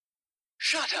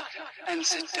Shut up and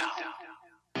sit down.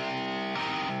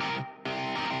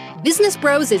 Business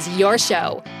Bros is your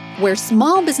show, where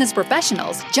small business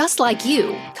professionals just like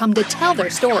you come to tell their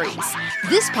stories.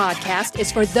 This podcast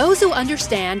is for those who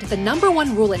understand the number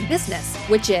one rule in business,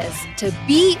 which is to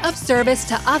be of service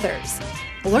to others.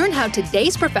 Learn how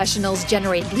today's professionals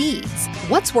generate leads,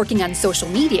 what's working on social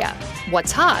media,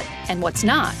 what's hot and what's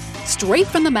not, straight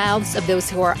from the mouths of those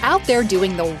who are out there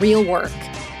doing the real work.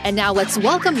 And now let's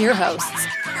welcome your hosts,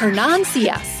 Hernan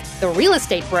Cias, the real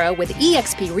estate bro with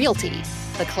eXp Realty,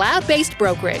 the cloud-based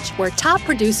brokerage where top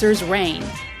producers reign,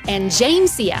 and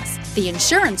James Cias, the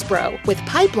insurance bro with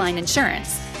Pipeline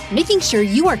Insurance, making sure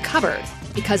you are covered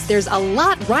because there's a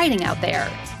lot riding out there.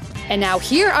 And now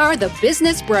here are the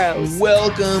Business Bros.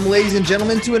 Welcome, ladies and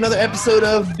gentlemen, to another episode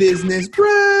of Business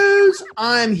Bros.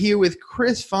 I'm here with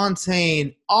Chris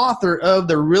Fontaine, author of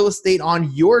The Real Estate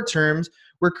on Your Terms.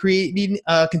 We're creating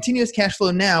continuous cash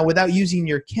flow now without using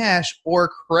your cash or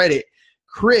credit.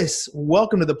 Chris,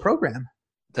 welcome to the program.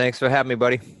 Thanks for having me,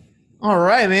 buddy. All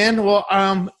right, man. Well,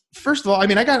 first of all, I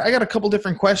got a couple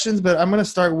different questions, but I'm going to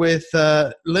start with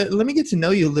let me get to know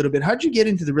you a little bit. How'd you get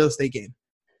into the real estate game?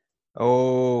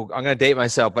 Oh, I'm going to date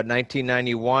myself, but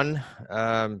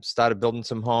 1991, started building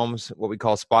some homes, what we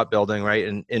call spot building, right,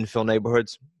 in infill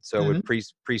neighborhoods. So we'd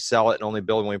pre-sell it and only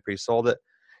build when we pre-sold it.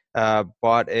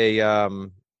 Bought a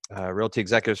Realty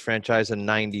Executives franchise in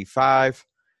 95.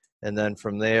 And then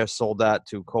from there, sold that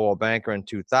to Coldwell Banker in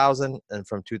 2000. And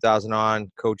from 2000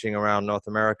 on, coaching around North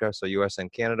America, so US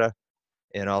and Canada,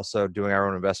 and also doing our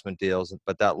own investment deals.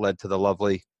 But that led to the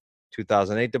lovely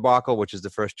 2008 debacle, which is the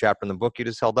first chapter in the book you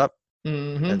just held up.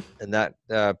 And that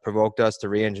provoked us to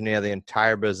re-engineer the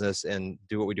entire business and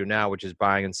do what we do now, which is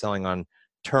buying and selling on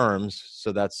terms.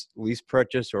 So that's lease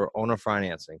purchase or owner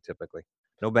financing, typically.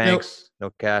 No banks, no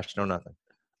cash, no nothing.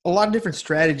 A lot of different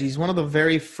strategies. One of the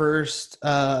very first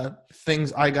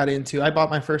things I got into, I bought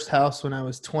my first house when I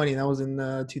was 20. That was in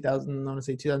 2000, I want to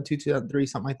say 2002, 2003,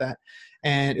 something like that.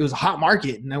 And it was a hot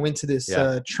market. And I went to this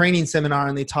training seminar,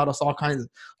 and they taught us all kinds of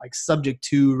like subject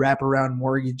to wraparound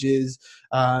mortgages,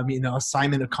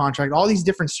 assignment of contract, all these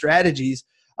different strategies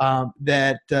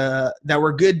that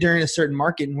were good during a certain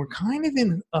market. And we're kind of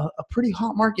in a pretty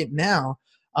hot market now.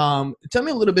 Tell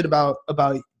me a little bit about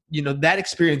that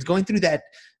experience, going through that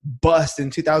bust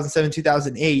in 2007,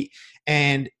 2008,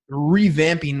 and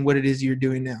revamping what it is you're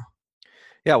doing now.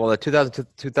 Yeah, well, the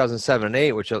 2007 and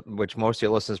 8, which most of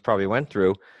your listeners probably went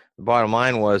through, the bottom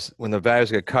line was when the values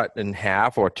get cut in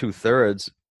half or 2/3,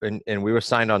 and we were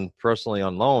signed on personally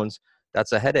on loans,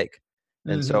 that's a headache.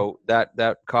 And so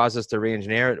that caused us to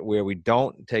re-engineer it where we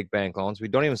don't take bank loans. We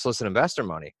don't even solicit investor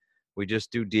money. We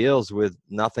just do deals with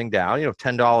nothing down.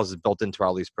 $10 is built into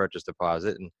our lease purchase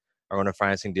deposit, and our owner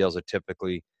financing deals are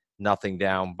typically nothing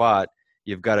down. But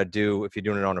you've got to do, if you're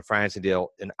doing an owner financing deal,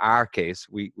 in our case,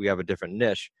 we have a different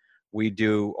niche. We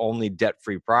do only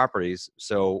debt-free properties.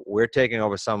 So we're taking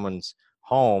over someone's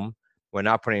home. We're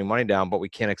not putting any money down, but we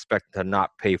can't expect to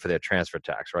not pay for their transfer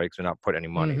tax, right? Because we're not putting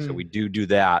any money. So we do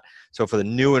that. So for the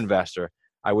new investor,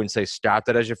 I wouldn't say start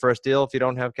that as your first deal if you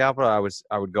don't have capital.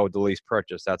 I would go with the lease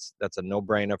purchase. That's a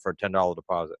no-brainer for a $10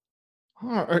 deposit.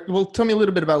 All right. Well, tell me a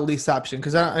little bit about lease option,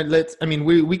 because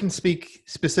we can speak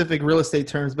specific real estate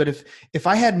terms, but if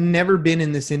I had never been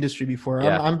in this industry before,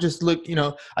 I'm just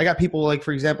I got people like,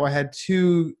 for example, I had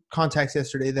 2 contacts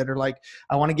yesterday that are like,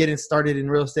 I want to get started in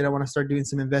real estate. I want to start doing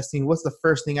some investing. What's the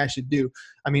first thing I should do?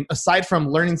 I mean, aside from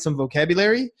learning some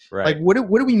vocabulary, right. Like what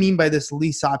do we mean by this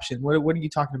lease option? What are you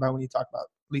talking about when you talk about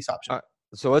lease option?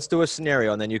 So let's do a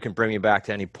scenario, and then you can bring me back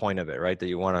to any point of it, right? That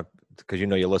you want to, because you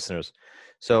know your listeners.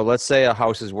 So let's say a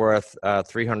house is worth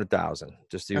 $300,000,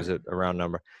 just to use a round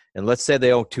number. And let's say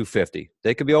they owe $250,000.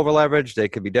 They could be over leveraged, they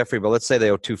could be debt free, but let's say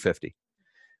they owe $250,000.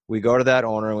 We go to that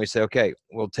owner and we say, okay,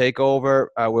 we'll take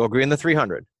over, we'll agree on the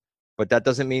 $300,000, but that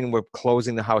doesn't mean we're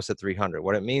closing the house at $300,000.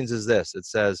 What it means is this: it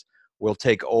says we'll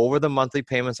take over the monthly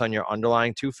payments on your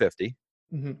underlying $250,000.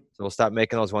 So we'll stop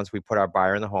making those once we put our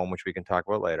buyer in the home, which we can talk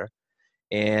about later.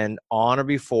 And on or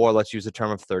before, let's use a term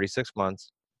of 36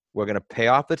 months. We're going to pay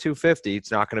off the $250,000.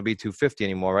 It's not going to be $250,000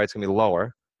 anymore, right? It's going to be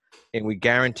lower. And we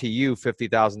guarantee you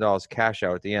 $50,000 cash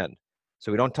out at the end.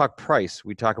 So we don't talk price.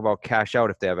 We talk about cash out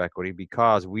if they have equity,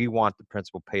 because we want the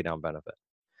principal pay down benefit.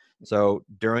 So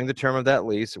during the term of that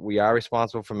lease, we are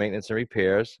responsible for maintenance and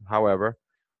repairs. However,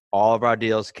 all of our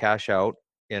deals cash out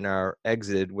and are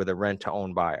exited with a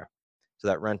rent-to-own buyer. So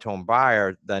that rent-to-own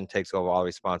buyer then takes over all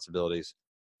responsibilities.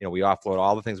 We offload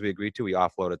all the things we agreed to. We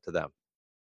offload it to them.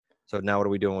 So now what are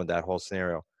we doing with that whole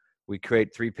scenario? We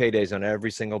create 3 paydays on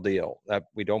every single deal. That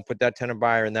we don't put that tenant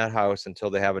buyer in that house until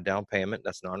they have a down payment.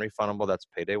 That's non-refundable. That's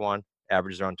payday 1.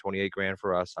 averages around 28 grand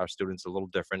for us. Our students are a little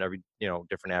different,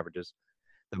 different averages.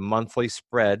 The monthly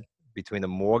spread between the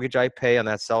mortgage I pay on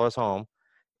that seller's home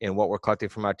and what we're collecting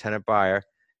from our tenant buyer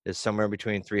is somewhere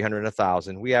between 300 and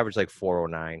 1,000. We average like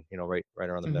 409, right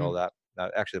around the middle of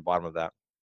that, actually the bottom of that.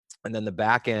 And then the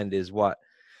back end is what?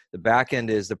 The back end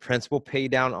is the principal pay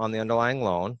down on the underlying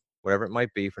loan, whatever it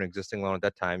might be for an existing loan at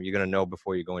that time. You're going to know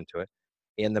before you go into it,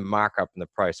 and the markup in the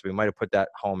price. So we might have put that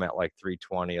home at like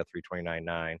 320 or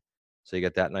 329.9. So you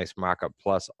get that nice markup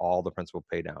plus all the principal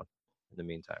pay down in the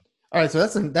meantime. All right, so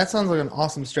that sounds like an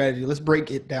awesome strategy. Let's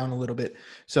break it down a little bit.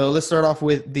 So let's start off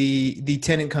with the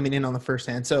tenant coming in on the first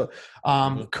hand. So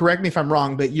correct me if I'm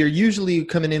wrong, but you're usually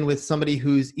coming in with somebody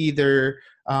who's either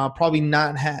probably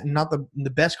not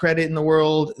the best credit in the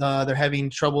world. They're having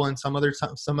trouble in some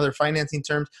other financing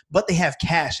terms, but they have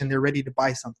cash and they're ready to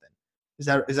buy something. Is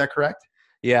that correct?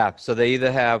 Yeah. So they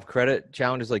either have credit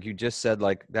challenges, like you just said,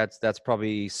 like that's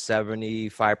probably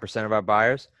 75% of our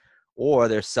buyers, or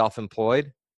they're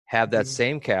self-employed, have that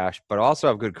same cash, but also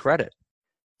have good credit.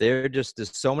 There's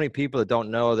so many people that don't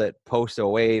know that post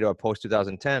 08 or post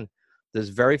 2010, there's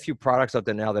very few products out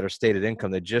there now that are stated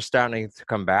income. They're just starting to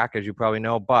come back, as you probably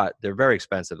know, but they're very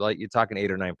expensive. Like you're talking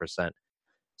 8 or 9%.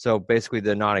 So basically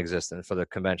they're non-existent for the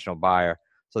conventional buyer.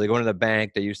 So they go into the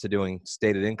bank. They're used to doing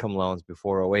stated income loans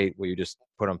before 08, where you just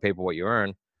put on paper what you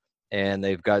earn. And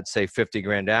they've got, say, 50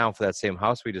 grand down for that same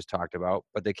house we just talked about,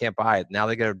 but they can't buy it. Now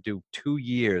they got to do 2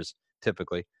 years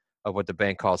typically of what the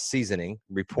bank calls seasoning,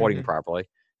 reporting properly,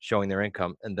 showing their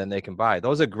income, and then they can buy.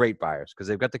 Those are great buyers because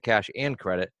they've got the cash and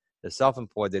credit. They're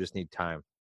self-employed. They just need time.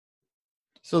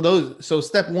 So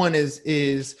step one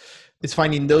is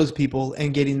finding those people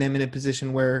and getting them in a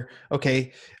position where,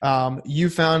 okay, you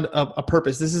found a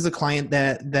purpose. This is a client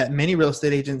that many real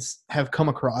estate agents have come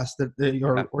across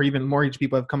or even mortgage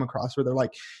people have come across where they're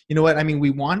like, you know what? I mean, we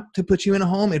want to put you in a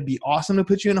home. It'd be awesome to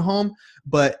put you in a home,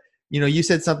 but you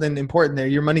said something important there.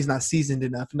 Your money's not seasoned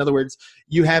enough. In other words,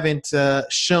 you haven't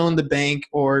shown the bank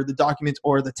or the documents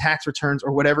or the tax returns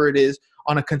or whatever it is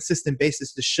on a consistent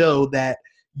basis to show that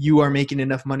you are making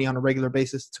enough money on a regular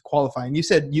basis to qualify. And you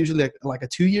said usually like a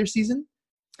 2-year season?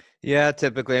 Yeah,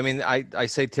 typically. I mean, I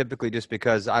say typically just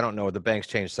because I don't know. The banks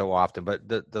change so often, but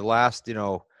the last,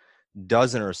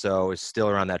 dozen or so is still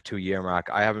around that 2-year mark.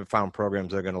 I haven't found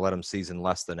programs that are going to let them season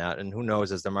less than that. And who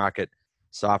knows, as the market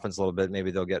softens a little bit,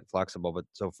 maybe they'll get flexible, but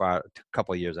so far, a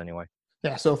couple of years anyway.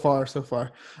 Yeah, so far. All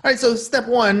right, so step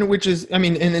one, which is,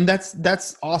 and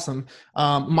that's awesome.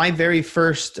 My very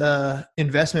first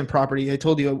investment property, I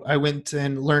told you I went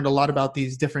and learned a lot about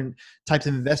these different types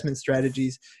of investment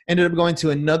strategies. Ended up going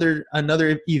to another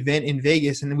event in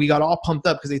Vegas, and we got all pumped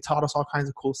up because they taught us all kinds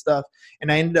of cool stuff.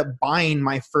 And I ended up buying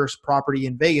my first property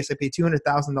in Vegas. I paid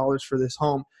 $200,000 for this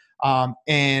home.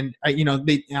 And I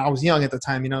was young at the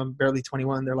time, barely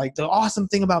 21. They're like, the awesome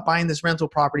thing about buying this rental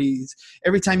property is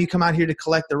every time you come out here to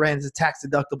collect the rent, it's a tax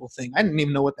deductible thing. I didn't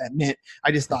even know what that meant.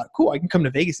 I just thought, cool, I can come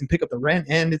to Vegas and pick up the rent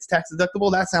and it's tax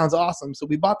deductible. That sounds awesome. So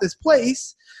we bought this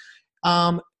place,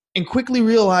 and quickly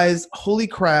realized, holy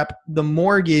crap, the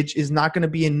mortgage is not going to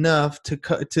be enough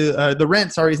the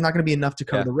rent, is not going to be enough to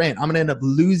cover the rent. I'm going to end up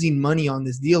losing money on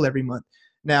this deal every month.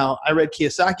 Now, I read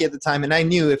Kiyosaki at the time, and I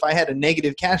knew if I had a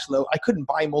negative cash flow, I couldn't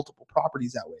buy multiple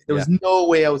properties that way. There was no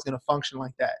way I was going to function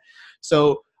like that.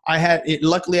 So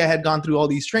luckily I had gone through all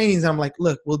these trainings. And I'm like,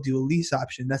 look, we'll do a lease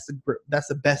option. That's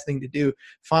the best thing to do.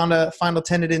 Found a final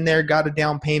tenant in there, got a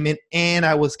down payment, and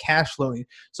I was cash flowing.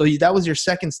 So that was your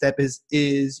second step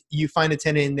is you find a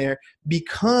tenant in there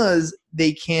because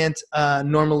they can't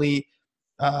normally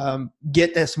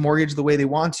get this mortgage the way they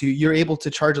want to. You're able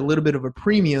to charge a little bit of a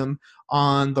premium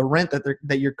on the rent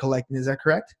that you're collecting. Is that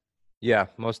correct? Yeah,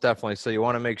 most definitely. So you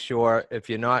want to make sure, if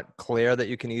you're not clear that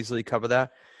you can easily cover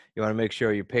that, you want to make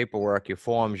sure your paperwork, your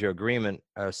forms, your agreement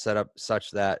are set up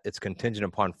such that it's contingent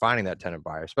upon finding that tenant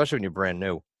buyer, especially when you're brand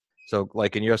new. So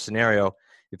like in your scenario,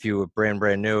 if you were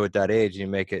brand new at that age and you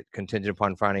make it contingent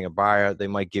upon finding a buyer, they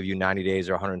might give you 90 days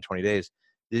or 120 days.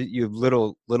 You have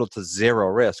little to zero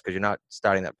risk because you're not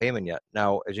starting that payment yet.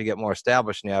 Now, as you get more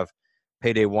established and you have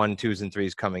payday 1, 2s, and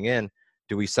 3s coming in,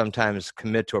 do we sometimes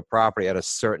commit to a property at a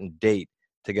certain date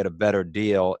to get a better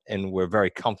deal and we're very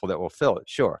comfortable that we'll fill it?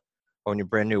 Sure. But when you're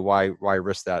brand new, why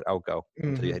risk that outgo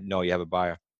until you know you have a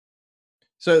buyer?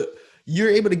 So you're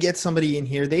able to get somebody in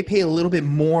here. They pay a little bit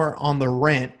more on the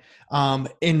rent.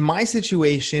 In my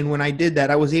situation, when I did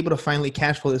that, I was able to finally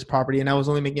cash flow this property, and I was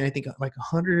only making, I think, like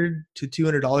 $100 to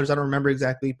 $200. I don't remember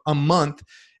exactly, a month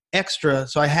extra.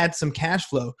 So I had some cash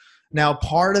flow. Now,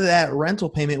 part of that rental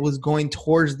payment was going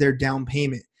towards their down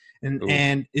payment. And Ooh.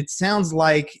 and it sounds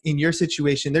like in your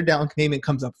situation, their down payment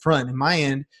comes up front. In my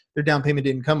end, their down payment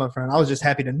didn't come up front. I was just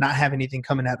happy to not have anything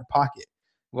coming out of pocket.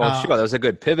 Well, sure, that was a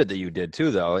good pivot that you did too,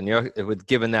 though, and with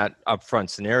given that upfront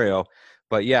scenario.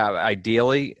 But yeah,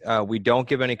 ideally, we don't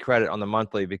give any credit on the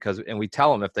monthly and we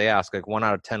tell them if they ask, like 1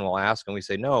 out of 10 will ask, and we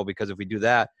say no, because if we do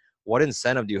that, what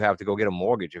incentive do you have to go get a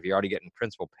mortgage if you're already getting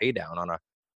principal pay down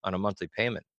on a monthly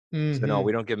payment? So no,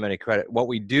 we don't give them any credit. What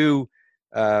we do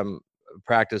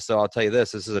practice, though, I'll tell you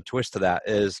this is a twist to that,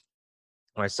 is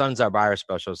my son's our buyer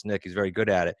specialist, Nick. He's very good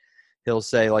at it. He'll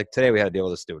say, like, today we had to deal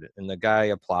with a student, and the guy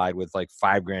applied with like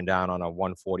 $5,000 down on a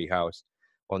 140 house.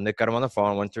 Well, Nick got him on the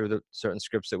phone, went through the certain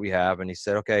scripts that we have, and he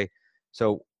said, okay,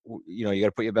 so, you got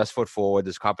to put your best foot forward.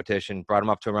 There's competition. Brought him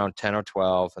up to around 10 or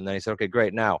 12. And then he said, okay,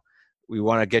 great. Now we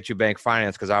want to get you bank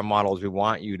finance because our model is we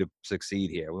want you to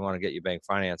succeed here. We want to get you bank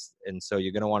finance. And so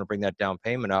you're going to want to bring that down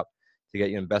payment up to get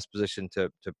you in best position to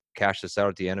cash this out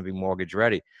at the end and be mortgage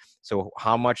ready. So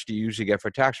how much do you usually get for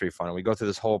tax refund? And we go through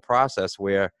this whole process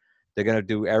where they're going to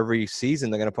do every season,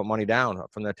 they're going to put money down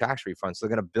from their tax refund. So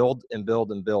they're going to build and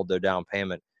build and build their down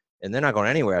payment. And they're not going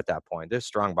anywhere at that point. They're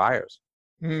strong buyers.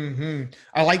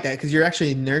 I like that because you're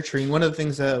actually nurturing. One of the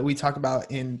things that we talk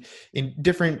about in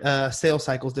different sales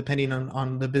cycles, depending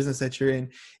on the business that you're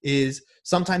in, is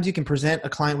sometimes you can present a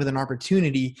client with an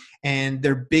opportunity and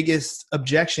their biggest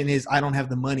objection is, I don't have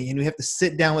the money. And we have to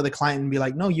sit down with a client and be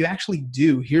like, no, you actually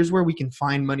do. Here's where we can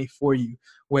find money for you.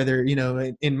 Whether,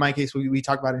 in my case, we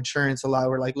talk about insurance a lot.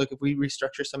 We're like, look, if we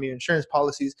restructure some of your insurance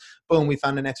policies, boom, we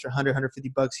found an extra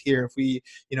 $100-$150 here.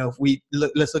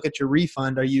 Let's look at your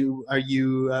refund. Are you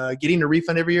getting a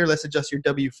refund every year? Let's adjust your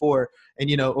W-4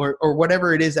 and, or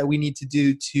whatever it is that we need to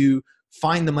do to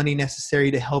find the money necessary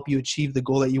to help you achieve the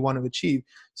goal that you want to achieve.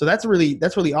 So that's really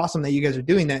awesome that you guys are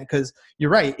doing that, because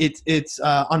you're right. It's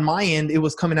on my end, it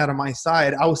was coming out of my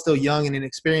side. I was still young and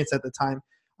inexperienced at the time.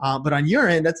 But on your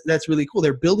end, that's really cool.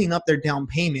 They're building up their down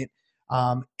payment,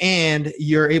 and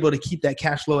you're able to keep that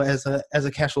cash flow as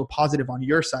a cash flow positive on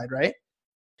your side, right?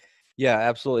 Yeah,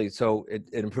 absolutely. So it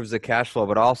improves the cash flow,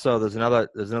 but also there's another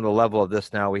level of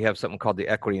this now. We have something called the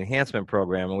Equity Enhancement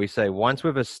Program, and we say once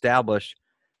we've established,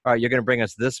 all right, you're going to bring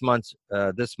us this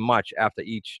much after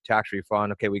each tax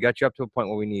refund. Okay, we got you up to a point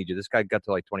where we need you. This guy got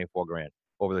to like $24,000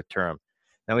 over the term.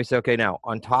 Then we say, okay, now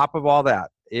on top of all that,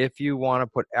 if you want to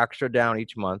put extra down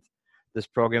each month, this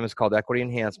program is called Equity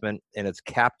Enhancement, and it's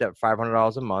capped at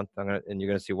 $500 a month. And you're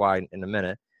going to see why in a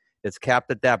minute. It's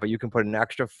capped at that, but you can put an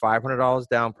extra $500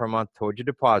 down per month towards your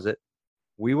deposit.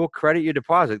 We will credit your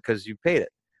deposit because you paid it,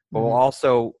 but we'll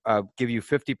also give you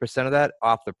 50% of that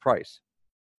off the price.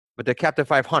 But they're capped at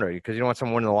 $500 because you don't want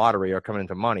someone winning the lottery or coming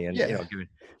into money, and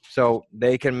so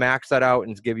they can max that out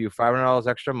and give you $500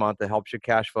 extra a month. That helps your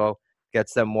cash flow,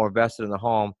 gets them more vested in the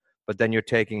home. But then you're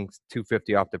taking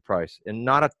 $250 off the price, and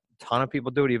not a ton of people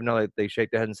do it, even though they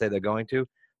shake their head and say they're going to.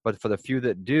 But for the few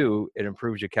that do, it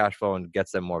improves your cash flow and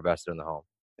gets them more vested in the home.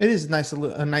 It is a nice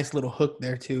little hook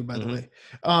there too, by the way.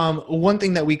 One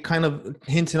thing that we kind of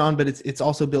hinted on, but it's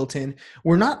also built in,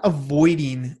 we're not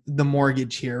avoiding the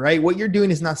mortgage here, right? What you're doing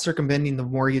is not circumventing the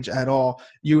mortgage at all.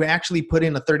 You actually put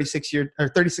in a 36-year or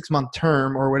 36-month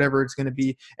term or whatever it's going to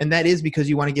be. And that is because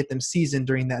you want to get them seasoned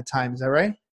during that time. Is that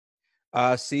right?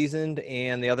 Seasoned.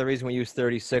 And the other reason we use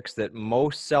 36 that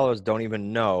most sellers don't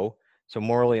even know. So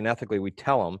morally and ethically, we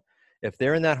tell them, if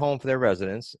they're in that home for their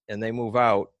residence and they move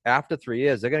out after 3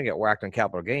 years, they're going to get whacked on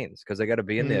capital gains because they got to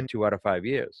be in there 2 out of 5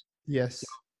 years. Yes. So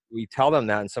we tell them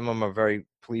that, and some of them are very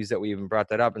pleased that we even brought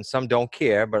that up, and some don't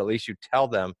care, but at least you tell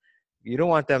them. You don't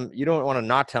want to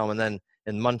not tell them, and then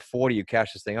in month 40, you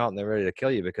cash this thing out and they're ready to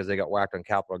kill you because they got whacked on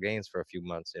capital gains for a few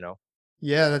months,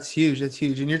 Yeah, that's huge. That's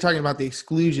huge. And you're talking about the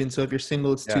exclusion. So if you're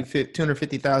single, it's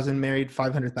 250,000, married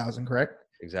 500,000, correct?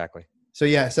 Exactly. So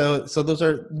yeah, so those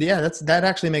are, that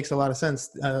actually makes a lot of sense.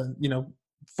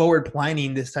 Forward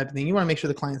planning this type of thing. You want to make sure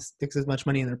the client sticks as much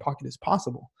money in their pocket as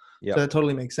possible. Yeah. So that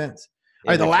totally makes sense.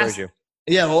 Yeah, all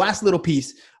right, the last little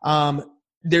piece.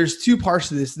 There's two parts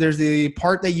to this. There's the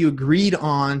part that you agreed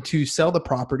on to sell the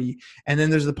property, and then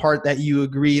there's the part that you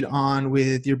agreed on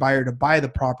with your buyer to buy the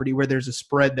property, where there's a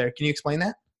spread there. Can you explain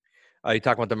that? Are you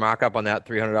talking about the markup on that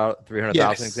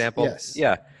 300,000 example? Yes.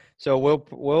 Yeah. So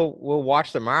we'll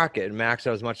watch the market and max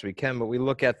out as much as we can, but we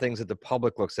look at things that the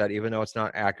public looks at, even though it's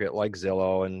not accurate, like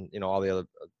Zillow and all the other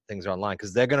things online,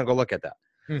 because they're going to go look at that.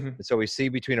 And so we see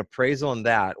between appraisal and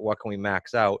that, what can we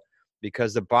max out?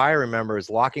 Because the buyer, remember, is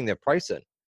locking their price in.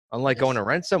 Unlike going to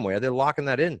rent somewhere, they're locking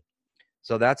that in.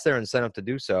 So that's their incentive to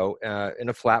do so. In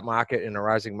a flat market, in a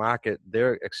rising market,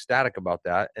 they're ecstatic about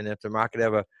that. And if the market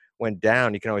ever went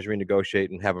down, you can always renegotiate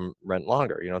and have them rent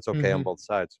longer. It's okay on both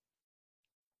sides.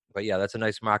 But yeah, that's a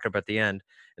nice markup at the end.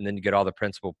 And then you get all the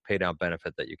principal pay down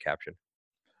benefit that you captured.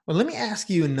 Well, let me ask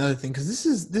you another thing, because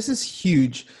this is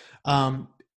huge.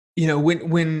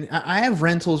 When I have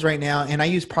rentals right now, and I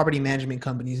use property management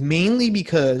companies mainly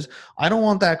because I don't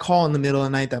want that call in the middle of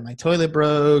the night that my toilet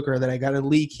broke or that I got a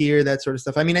leak here, that sort of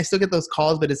stuff. I mean, I still get those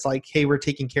calls, but it's like, hey, we're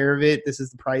taking care of it. This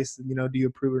is the price. Do you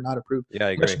approve or not approve? Yeah,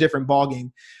 I agree. Much different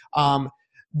ballgame.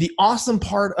 The awesome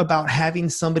part about having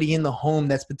somebody in the home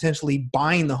that's potentially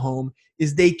buying the home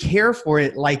is they care for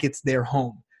it like it's their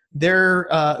home.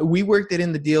 We worked it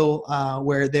in the deal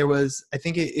where there was, I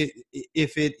think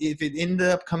if it ended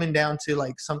up coming down to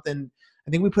like something,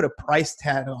 I think we put a price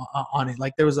tag on it.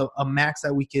 Like there was a max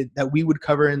that we would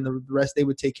cover, and the rest they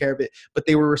would take care of it. But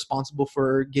they were responsible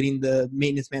for getting the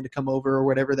maintenance man to come over or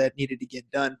whatever that needed to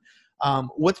get done.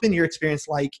 What's been your experience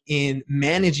like in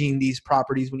managing these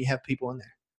properties when you have people in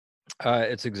there?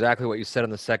 It's exactly what you said in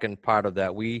the second part of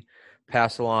that. We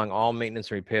pass along all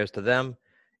maintenance and repairs to them.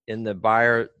 In the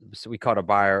buyer, so we call it a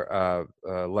buyer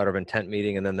letter of intent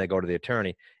meeting, and then they go to the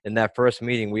attorney. In that first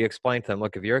meeting, we explain to them,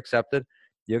 look, if you're accepted,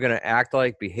 you're going to act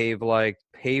like, behave like,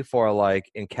 pay for like,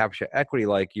 and capture equity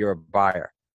like you're a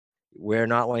buyer. We're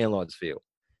not landlords for you.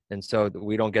 And so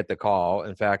we don't get the call.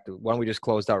 In fact, one we just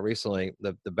closed out recently,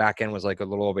 the back end was like a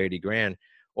little over 80 grand.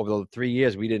 Over the 3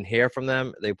 years, we didn't hear from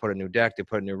them. They put a new deck, they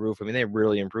put a new roof. I mean, they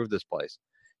really improved this place.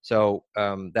 So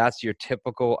that's your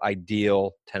typical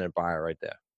ideal tenant buyer right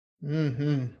there.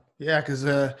 Mm-hmm. Yeah, because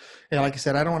like I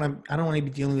said, I don't want to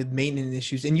be dealing with maintenance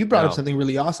issues. And you brought up something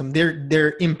really awesome.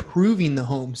 They're improving the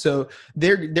home, so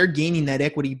they're gaining that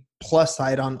equity plus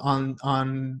side on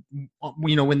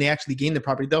when they actually gain the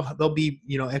property, they'll be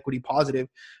equity positive.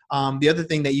 The other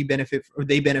thing that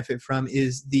they benefit from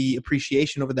is the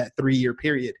appreciation over that 3-year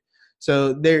period.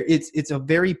 So it's a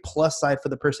very plus side for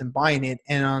the person buying it,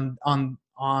 and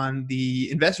on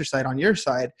the investor side, on your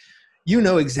side,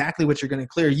 exactly what you're going to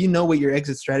clear. What your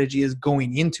exit strategy is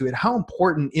going into it. How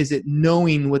important is it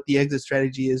knowing what the exit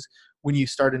strategy is when you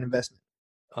start an investment?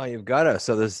 Oh, you've got to.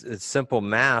 So it's simple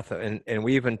math. And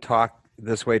we even talk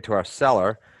this way to our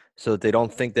seller so that they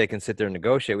don't think they can sit there and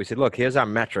negotiate. We said, look, here's our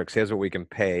metrics. Here's what we can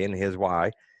pay, and here's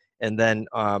why. And then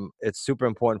it's super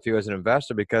important for you as an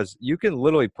investor, because you can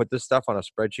literally put this stuff on a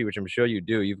spreadsheet, which I'm sure you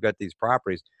do. You've got these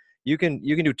properties. You can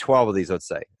do 12 of these, let's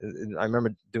say. I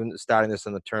remember starting this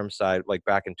on the term side, like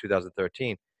back in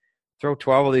 2013. Throw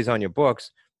 12 of these on your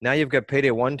books. Now you've got payday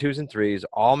 1, 2s, and 3s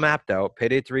all mapped out.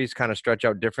 Payday 3s kind of stretch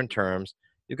out different terms.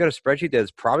 You've got a spreadsheet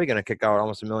that's probably going to kick out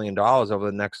almost $1 million over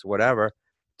the next whatever.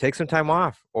 Take some time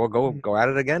off, or go at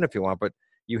it again if you want. But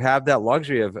you have that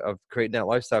luxury of creating that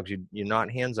lifestyle, because you're not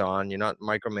hands-on, you're not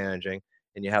micromanaging,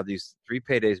 and you have these 3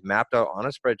 paydays mapped out on a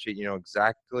spreadsheet. You know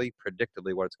exactly,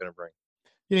 predictably what it's going to bring.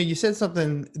 You said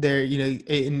something there,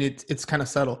 and it's kind of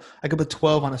subtle. I could put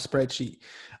 12 on a spreadsheet.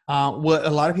 What a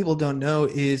lot of people don't know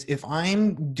is if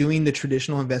I'm doing the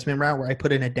traditional investment route where I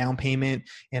put in a down payment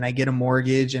and I get a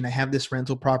mortgage and I have this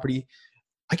rental property,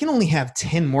 I can only have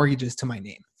 10 mortgages to my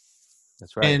name.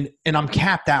 That's right. And I'm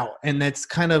capped out. And that's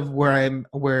kind of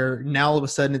where now all of a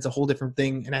sudden it's a whole different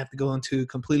thing. And I have to go into a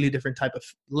completely different type of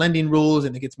lending rules,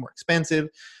 and it gets more expensive.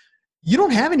 You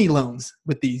don't have any loans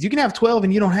with these. You can have 12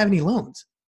 and you don't have any loans.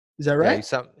 Is that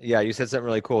right? Yeah, you said something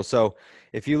really cool. So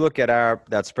if you look at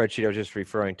that spreadsheet I was just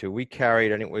referring to, we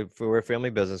carried, if we're a family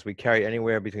business, we carry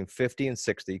anywhere between 50 and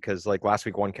 60, because like last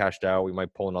week one cashed out, we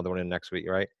might pull another one in next week,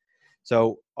 right?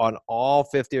 So on all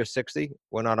 50 or 60,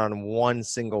 we're not on one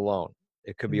single loan.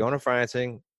 It could be owner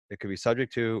financing, it could be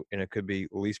subject to, and it could be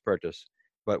lease purchase,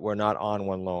 but we're not on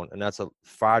one loan. And that's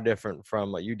far different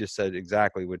from what you just said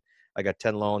exactly. I got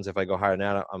 10 loans. If I go higher than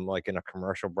that, I'm like in a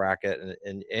commercial bracket,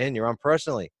 and you're on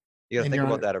personally. You got to think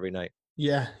about that every night.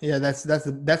 Yeah.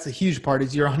 That's a huge part,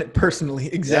 is you're on it personally.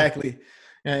 Exactly.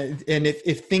 Yeah. And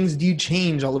if things do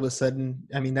change all of a sudden,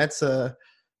 I mean, that's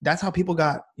how people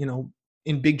got,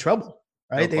 in big trouble,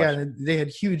 right? No they had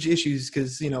huge issues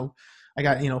because, I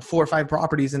got, 4 or 5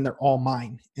 properties and they're all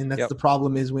mine. And that's the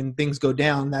problem, is when things go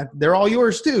down, that they're all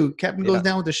yours too. Captain goes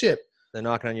down with the ship. They're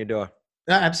knocking on your door.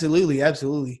 Absolutely.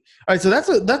 Absolutely. All right. So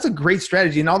that's a great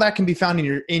strategy, and all that can be found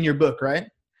in your book, right?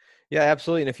 Yeah,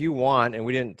 absolutely. And if you want, and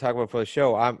we didn't talk about it for the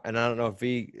show, and I don't know if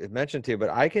V mentioned to you, but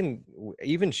I can,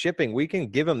 even shipping, we can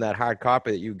give them that hard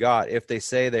copy that you got. If they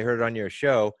say they heard it on your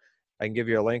show, I can give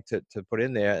you a link to put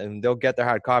in there, and they'll get their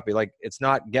hard copy. Like, it's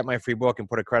not get my free book and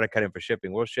put a credit card in for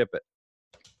shipping. We'll ship it.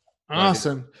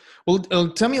 Awesome. Well,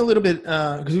 tell me a little bit,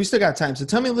 because we still got time. So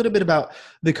tell me a little bit about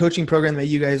the coaching program that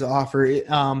you guys offer.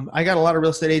 I got a lot of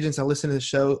real estate agents that listen to the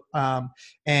show,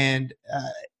 and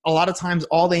a lot of times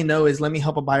all they know is, let me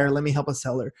help a buyer, let me help a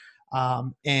seller.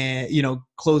 and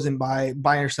close and buy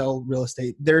or sell real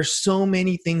estate. There's so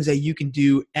many things that you can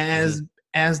do as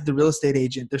the real estate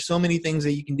agent. There's so many things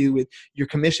that you can do with your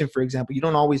commission, for example. You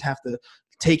don't always have to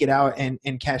take it out and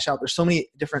cash out. There's so many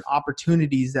different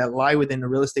opportunities that lie within a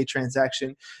real estate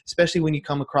transaction, especially when you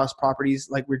come across properties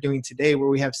like we're doing today, where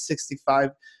we have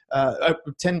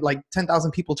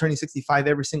 10,000 people turning 65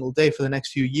 every single day for the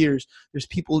next few years. There's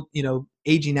people,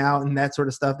 aging out and that sort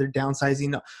of stuff. They're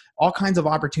downsizing, all kinds of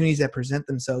opportunities that present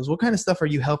themselves. What kind of stuff are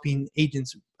you helping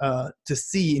agents to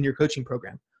see in your coaching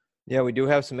program? Yeah, we do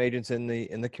have some agents in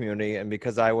the community. And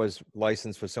because I was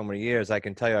licensed for so many years, I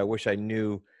can tell you, I wish I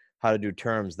knew how to do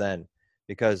terms then,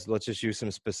 because let's just use some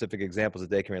specific examples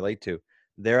that they can relate to.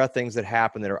 There are things that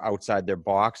happen that are outside their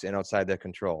box and outside their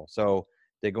control. So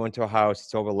they go into a house,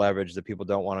 it's over leveraged, the people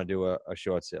don't want to do a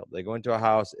short sale. They go into a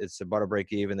house, it's about to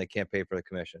break even, they can't pay for the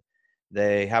commission.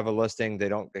 They have a listing, they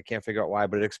can't figure out why,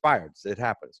 but it expired. It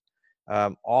happens.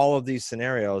 All of these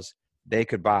scenarios, they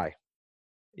could buy,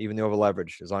 even the over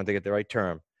leveraged, as long as they get the right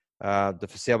term. The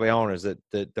for sale by owners that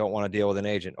don't want to deal with an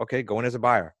agent, okay, go in as a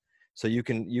buyer. So you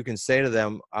can say to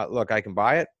them, look, I can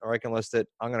buy it or I can list it.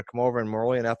 I'm going to come over and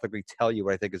morally and ethically tell you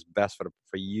what I think is best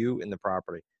for you in the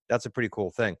property. That's a pretty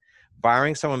cool thing.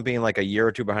 Barring someone being like a year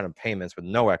or two behind on payments with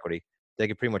no equity, they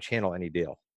can pretty much handle any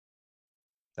deal.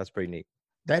 That's pretty neat.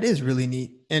 That is really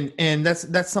neat. And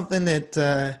that's something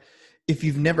that if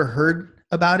you've never heard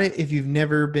about it, if you've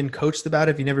never been coached about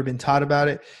it, if you've never been taught about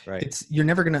it, right, you're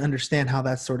never going to understand how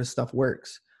that sort of stuff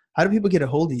works. How do people get a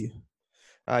hold of you?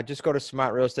 Just go to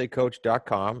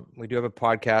smartrealestatecoach.com. We do have a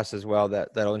podcast as well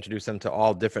that'll introduce them to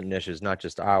all different niches, not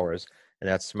just ours. And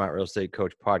that's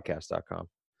smartrealestatecoachpodcast.com.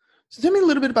 So tell me a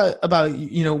little bit about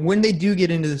when they do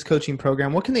get into this coaching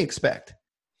program, what can they expect?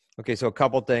 Okay, so a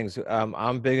couple things.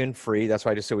 I'm big and free. That's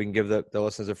why I just said we can give the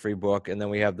listeners a free book. And then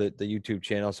we have the YouTube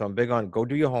channel. So I'm big on go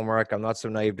do your homework. I'm not so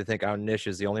naive to think our niche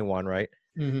is the only one, right?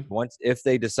 Mm-hmm. If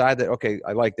they decide that, okay,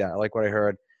 I like that, I like what I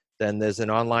heard, then there's an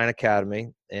online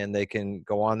academy and they can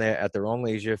go on there at their own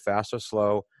leisure, fast or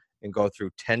slow, and go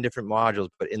through 10 different modules.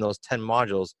 But in those 10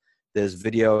 modules, there's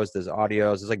videos, there's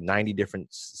audios, there's like 90 different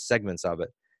segments of it.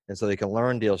 And so they can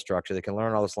learn deal structure. They can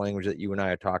learn all this language that you and I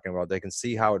are talking about. They can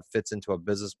see how it fits into a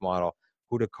business model,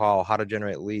 who to call, how to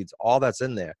generate leads, all that's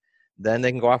in there. Then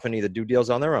they can go off and either do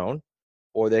deals on their own,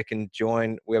 or they can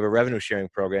join. We have a revenue sharing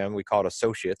program. We call it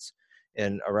Associates.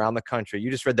 And around the country,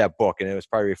 you just read that book and it was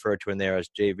probably referred to in there as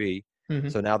JV. Mm-hmm.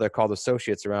 So now they're called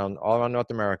Associates all around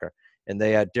North America. And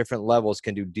they at different levels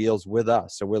can do deals with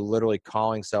us. So we're literally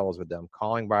calling sellers with them,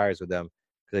 calling buyers with them.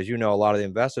 Because as you know, a lot of the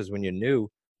investors, when you're new,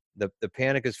 the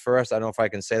panic is first, I don't know if I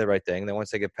can say the right thing. Then once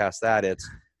they get past that, it's,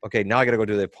 okay, now I got to go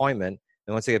do the appointment.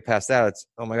 And once they get past that, it's,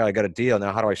 oh my God, I got a deal.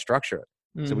 Now how do I structure it?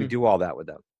 Mm-hmm. So we do all that with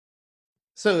them.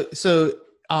 So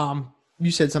you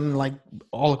said something like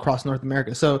all across North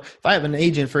America. So if I have an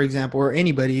agent, for example, or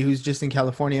anybody who's just in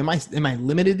California, am I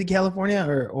limited to California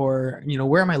or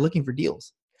where am I looking for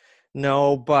deals?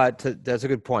 No, but that's a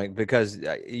good point, because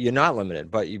you're not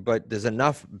limited, but there's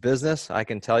enough business, I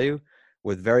can tell you,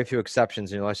 with very few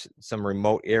exceptions, unless some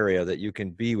remote area, that you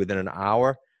can be within an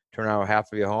hour, turn an hour,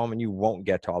 half of your home, and you won't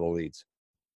get to all the leads.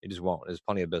 You just won't. There's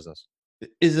plenty of business.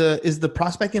 Is the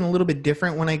prospecting a little bit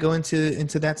different when I go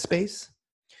into that space?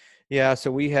 Yeah,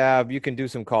 so you can do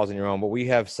some calls on your own, but we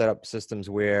have set up systems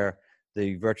where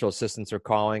the virtual assistants are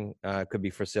calling. It could be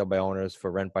for sale by owners,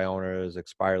 for rent by owners,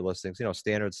 expired listings,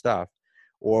 standard stuff.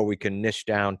 Or we can niche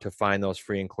down to find those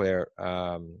free and clear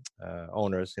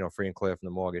owners, free and clear from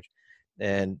the mortgage.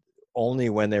 And only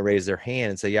when they raise their hand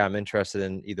and say, yeah, I'm interested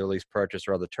in either lease purchase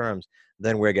or other terms,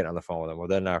 then we're getting on the phone with them. Or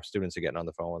then our students are getting on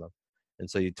the phone with them. And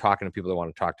so you're talking to people that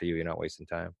want to talk to you. You're not wasting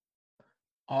time.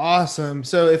 Awesome.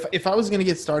 So if I was going to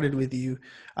get started with you,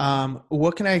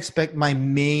 what can I expect my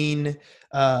main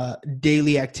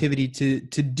daily activity to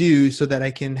do so that I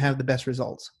can have the best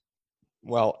results?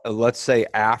 Well, let's say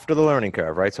after the learning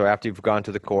curve, right? So after you've gone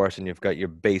to the course and you've got your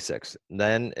basics,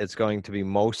 then it's going to be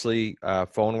mostly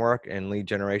phone work and lead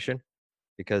generation,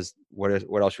 because what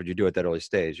else would you do at that early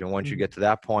stage? And once you get to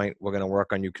that point, we're going to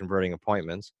work on you converting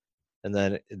appointments. And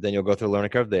then you'll go through the learning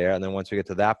curve there. And then once we get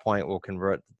to that point, we'll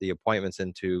convert the appointments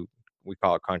into, we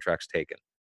call it contracts taken.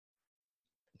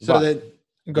 So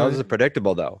those are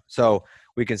predictable though. So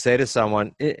we can say to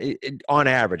someone, on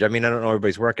average, I mean, I don't know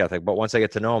everybody's work ethic, but once I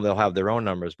get to know them, they'll have their own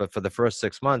numbers. But for the first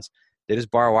 6 months, they just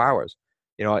borrow hours.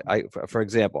 For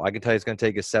example, I can tell you it's going to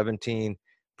take you 17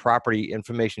 property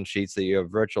information sheets that your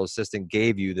virtual assistant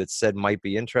gave you that said might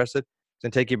be interested. It's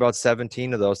going to take you about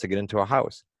 17 of those to get into a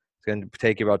house. It's going to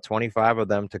take you about 25 of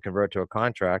them to convert to a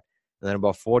contract, and then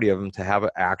about 40 of them to have an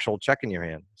actual check in your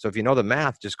hand. So if you know the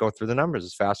math, just go through the numbers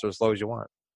as fast or as slow as you want.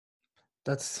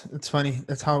 It's funny.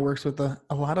 That's how it works with a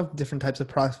lot of different types of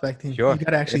prospecting. Sure. You got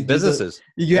to actually businesses.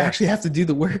 You actually have to do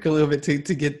the work a little bit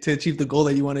to achieve the goal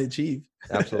that you want to achieve.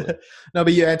 Absolutely. No,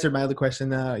 but you answered my other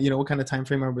question. What kind of time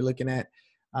frame are we looking at?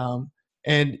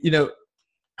 And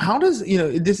how does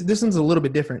this one's a little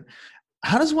bit different.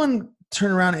 How does one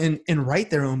turn around and write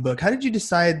their own book? How did you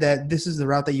decide that this is the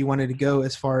route that you wanted to go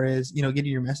as far as getting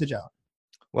your message out?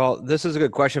 Well, this is a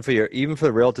good question for even for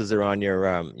the realtors that are on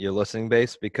your listening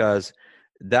base, because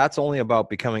that's only about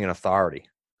becoming an authority.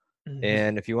 Mm-hmm.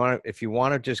 And if you want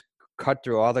to just cut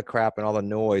through all the crap and all the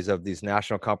noise of these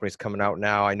national companies coming out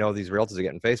now, I know these realtors are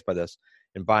getting faced by this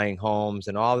and buying homes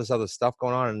and all this other stuff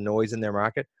going on and noise in their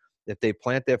market. If they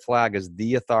plant their flag as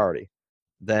the authority,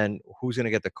 then who's going to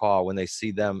get the call when they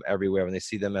see them everywhere, when they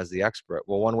see them as the expert?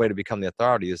 Well, one way to become the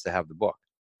authority is to have the book.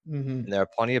 Mm-hmm. And there are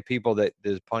plenty of people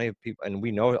and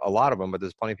we know a lot of them, but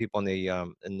there's plenty of people in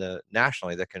the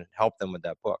nationally that can help them with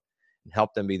that book and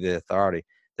help them be the authority.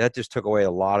 That just took away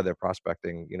a lot of their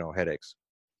prospecting, headaches.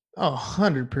 Oh,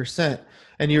 100%.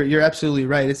 And you're absolutely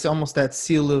right. It's almost that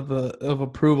seal of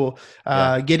approval.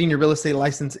 Getting your real estate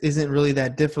license isn't really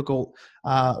that difficult.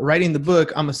 Writing the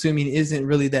book, I'm assuming, isn't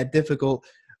really that difficult.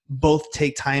 Both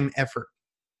take time, effort.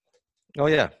 Oh,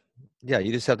 yeah. Yeah,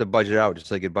 you just have to budget out just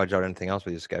like you budget out anything else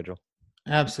with your schedule.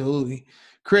 Absolutely.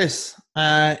 Chris,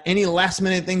 any last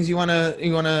minute things you want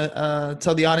to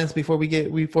tell the audience before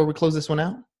we close this one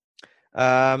out?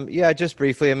 Just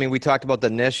briefly. I mean, we talked about the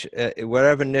niche.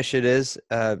 Whatever niche it is,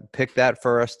 pick that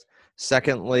first.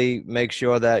 Secondly, make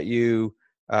sure that you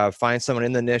find someone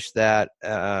in the niche that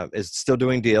is still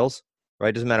doing deals.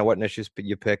 Right? Doesn't matter what niche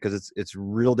you pick, because it's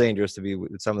real dangerous to be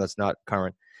with someone that's not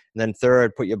current. And then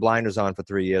third, put your blinders on for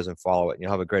 3 years and follow it, and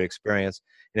you'll have a great experience.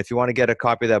 And if you want to get a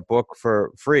copy of that book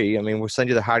for free, I mean, we'll send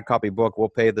you the hard copy book. We'll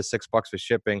pay the $6 for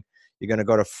shipping. You're going to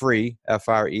go to free,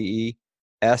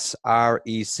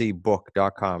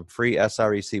 FREESRECbook.com,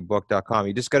 freesrecbook.com.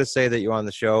 You just got to say that you're on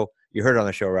the show. You heard it on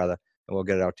the show, rather, and we'll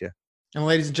get it out to you. And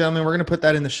ladies and gentlemen, we're going to put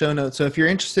that in the show notes. So if you're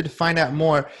interested to find out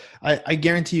more, I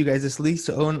guarantee you guys this lease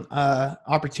to own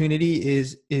opportunity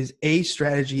is a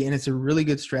strategy, and it's a really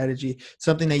good strategy,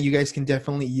 something that you guys can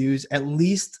definitely use, at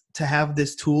least to have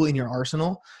this tool in your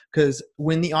arsenal, because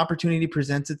when the opportunity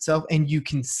presents itself and you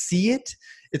can see it,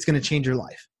 it's going to change your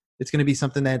life. It's going to be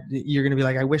something that you're going to be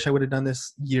like, I wish I would have done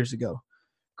this years ago.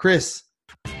 Chris,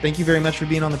 thank you very much for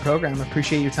being on the program. I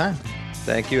appreciate your time.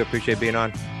 Thank you. I appreciate being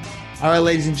on. All right,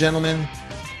 ladies and gentlemen,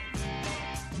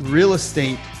 real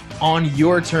estate on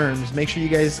your terms. Make sure you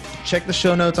guys check the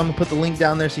show notes. I'm going to put the link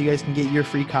down there so you guys can get your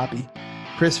free copy.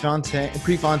 Chris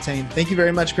Prefontaine. Thank you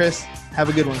very much, Chris. Have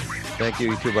a good one. Thank you.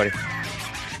 You too, buddy.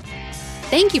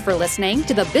 Thank you for listening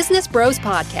to the Business Bros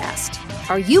Podcast.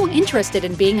 Are you interested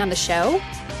in being on the show?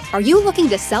 Are you looking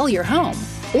to sell your home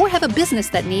or have a business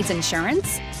that needs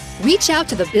insurance? Reach out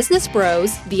to the Business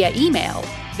Bros via email,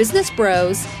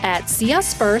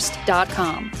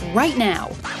 businessbros@seeusfirst.com right now,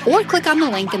 or click on the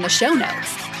link in the show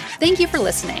notes. Thank you for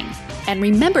listening. And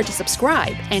remember to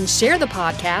subscribe and share the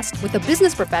podcast with the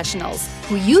business professionals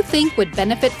who you think would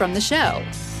benefit from the show.